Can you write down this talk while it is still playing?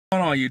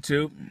Going on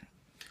YouTube?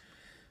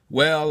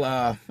 Well,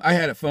 I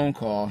had a phone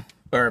call,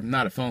 or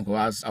not a phone call.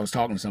 I was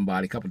talking to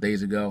somebody a couple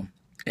days ago,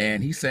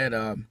 and he said,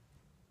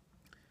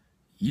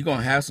 "You're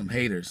gonna have some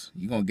haters.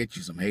 You're gonna get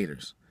you some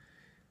haters."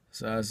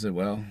 So I said,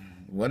 "Well,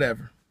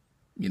 whatever,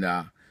 you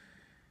know."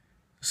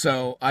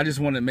 So I just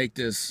want to make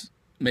this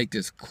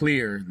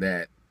clear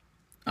that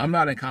I'm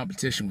not in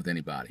competition with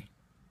anybody.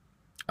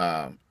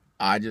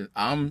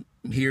 I'm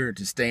here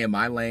to stay in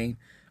my lane.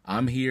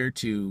 I'm here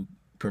to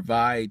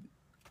provide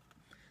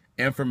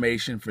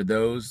information for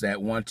those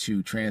that want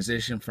to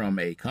transition from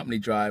a company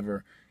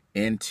driver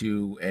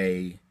into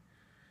the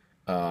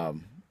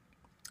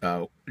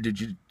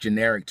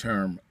generic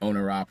term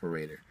owner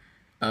operator.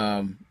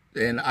 And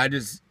I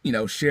just,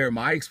 share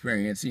my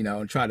experience,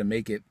 and try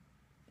to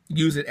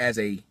use it as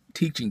a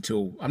teaching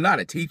tool. I'm not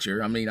a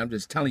teacher. I mean, I'm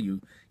just telling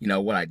you,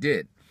 what I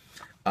did.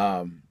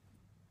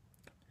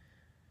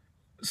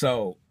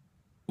 So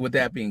with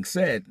that being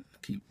said,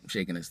 keep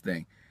shaking this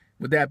thing.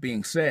 With that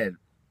being said,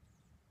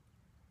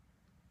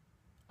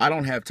 I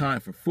don't have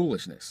time for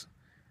foolishness.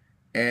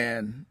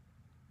 And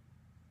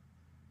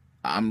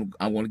I'm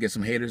going to get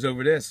some haters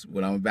over this,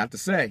 what I'm about to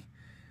say.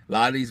 A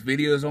lot of these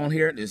videos on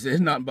here, this is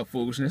nothing but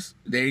foolishness.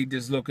 They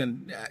just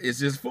looking, it's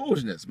just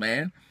foolishness,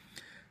 man.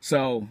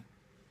 So,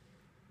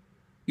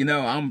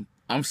 I'm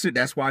sitting,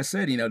 that's why I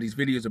said, these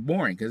videos are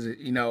boring, because,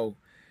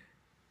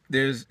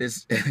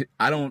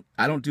 I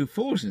don't do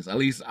foolishness. At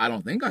least I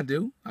don't think I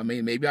do. I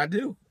mean, maybe I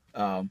do.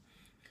 But,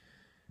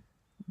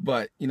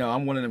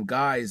 I'm one of them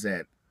guys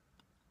that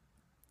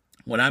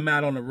when I'm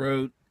out on the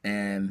road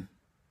and,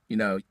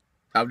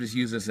 I'll just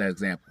use this as an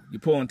example. You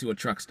pull into a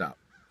truck stop.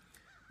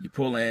 You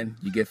pull in,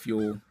 you get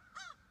fuel.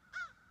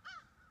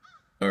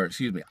 Or,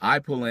 excuse me, I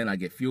pull in, I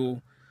get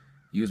fuel.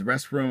 Use the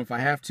restroom if I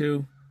have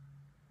to.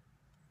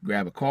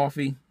 Grab a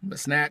coffee, a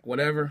snack,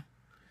 whatever.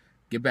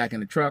 Get back in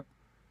the truck,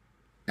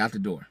 out the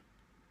door.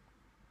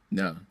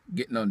 No,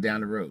 getting on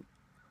down the road.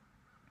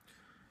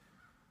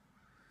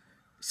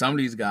 Some of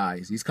these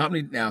guys, these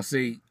company, now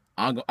see,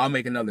 I'll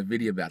make another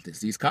video about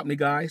this. These company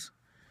guys,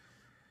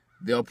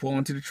 they'll pull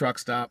into the truck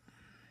stop.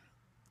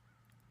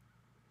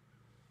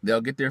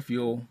 They'll get their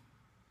fuel.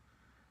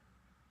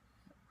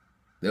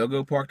 They'll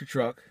go park the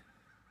truck.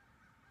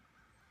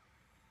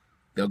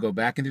 They'll go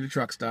back into the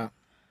truck stop.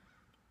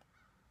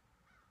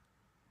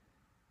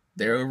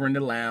 They're over in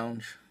the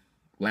lounge,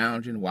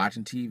 lounging,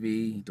 watching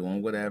TV,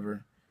 doing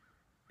whatever,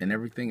 and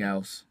everything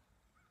else.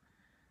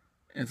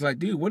 And it's like,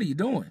 dude, what are you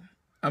doing?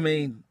 I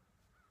mean,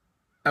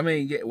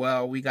 yeah,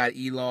 well, we got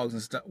e-logs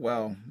and stuff.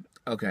 Well,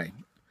 okay.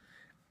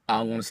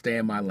 I want to stay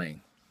in my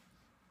lane.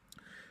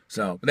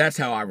 So, but that's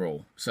how I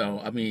roll. So,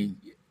 I mean,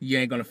 you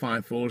ain't going to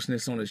find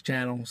foolishness on this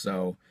channel.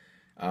 So,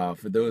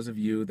 for those of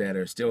you that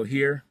are still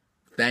here,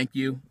 thank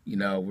you.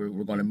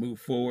 We're going to move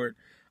forward.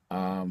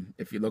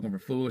 If you're looking for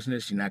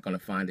foolishness, you're not going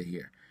to find it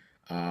here.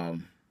 I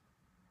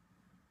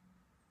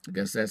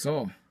guess that's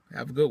all.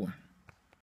 Have a good one.